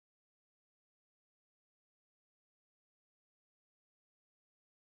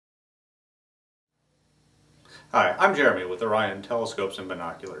Hi, I'm Jeremy with Orion Telescopes and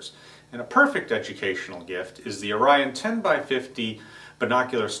Binoculars, and a perfect educational gift is the Orion 10x50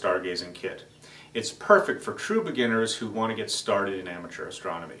 Binocular Stargazing Kit. It's perfect for true beginners who want to get started in amateur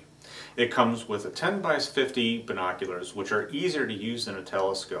astronomy. It comes with a 10x50 binoculars, which are easier to use than a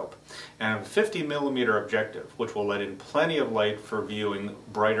telescope, and a 50mm objective, which will let in plenty of light for viewing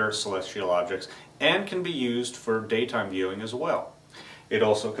brighter celestial objects and can be used for daytime viewing as well. It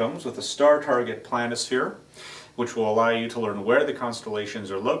also comes with a star target planisphere, which will allow you to learn where the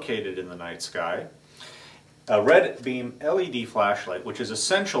constellations are located in the night sky, a red beam LED flashlight, which is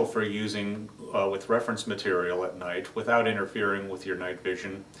essential for using with reference material at night without interfering with your night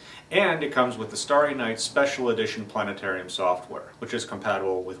vision, and it comes with the Starry Night Special Edition Planetarium software, which is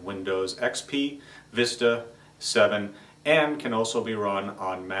compatible with Windows XP, Vista 7, and can also be run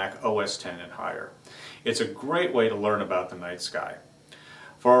on Mac OS X and higher. It's a great way to learn about the night sky.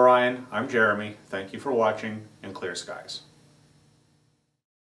 For Orion, I'm Jeremy. Thank you for watching, and clear skies.